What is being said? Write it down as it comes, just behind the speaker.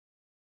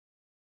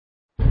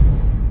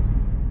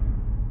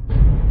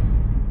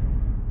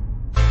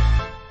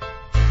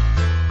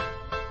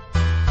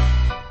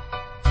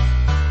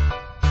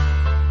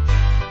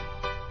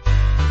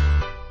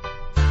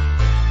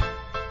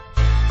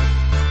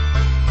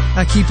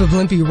I keep a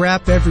Blimpie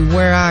wrap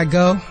everywhere I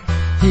go.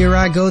 Here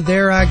I go,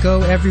 there I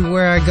go,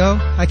 everywhere I go.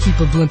 I keep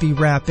a Blimpie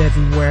wrap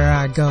everywhere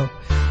I go.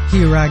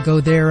 Here I go,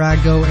 there I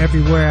go,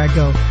 everywhere I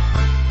go.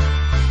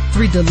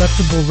 3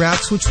 delectable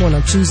wraps, which one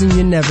I'm choosing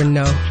you never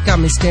know. Got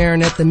me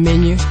staring at the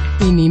menu,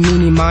 eeny,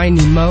 meeny,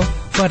 miny, mo.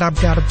 But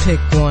I've gotta pick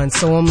one,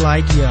 so I'm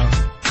like yo.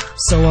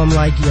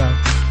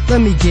 Let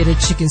me get a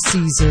chicken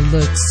Caesar,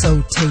 looks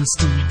so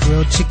tasty.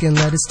 Grilled chicken,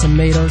 lettuce,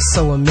 tomatoes,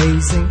 so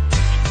amazing.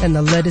 And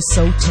the lettuce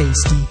so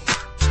tasty.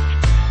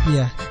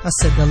 Yeah, I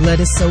said the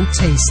lettuce so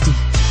tasty.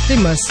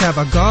 They must have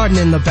a garden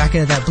in the back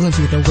of that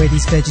Blimpie, the way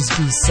these veggies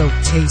be so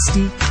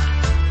tasty.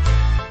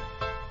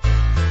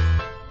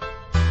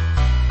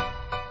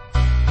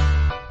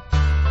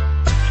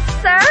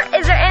 Sir,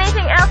 is there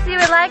anything else you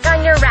would like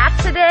on your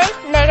wrap today?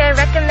 May I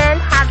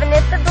recommend having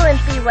it the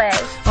Blimpie way.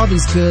 All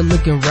these good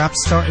looking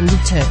wraps starting to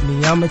tempt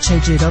me. I'ma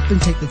change it up and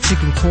take the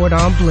chicken cordon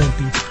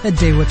Blimpie. A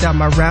day without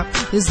my wrap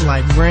is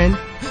like Ren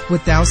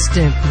without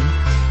Stimpy.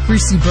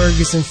 Greasy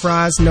burgers and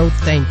fries, no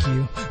thank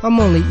you. I'm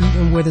only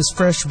eating where there's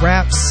fresh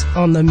wraps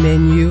on the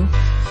menu.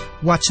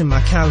 Watching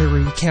my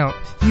calorie count.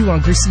 You on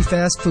greasy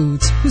fast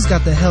foods. Who's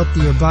got the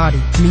healthier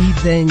body? Me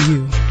than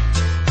you.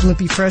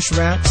 Blimpie fresh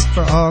wraps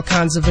for all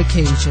kinds of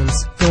occasions.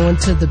 Going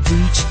to the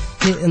beach,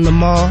 hitting the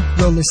mall,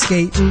 roller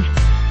skating.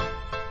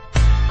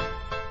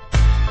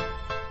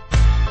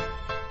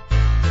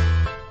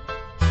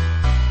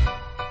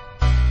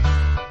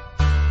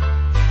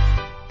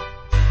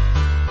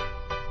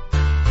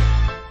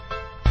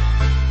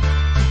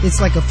 It's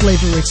like a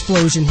flavor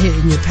explosion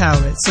hitting your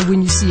palate. So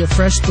when you see a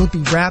fresh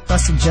Blimpie wrap, I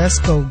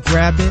suggest go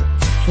grab it.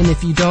 And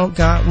if you don't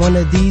got one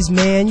of these,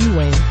 man, you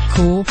ain't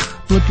cool.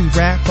 Blimpie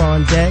wrap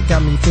on deck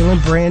got me feeling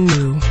brand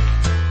new.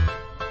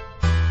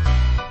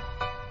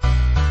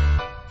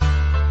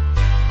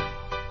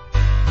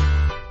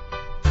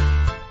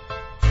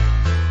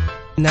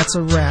 And that's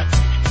a wrap.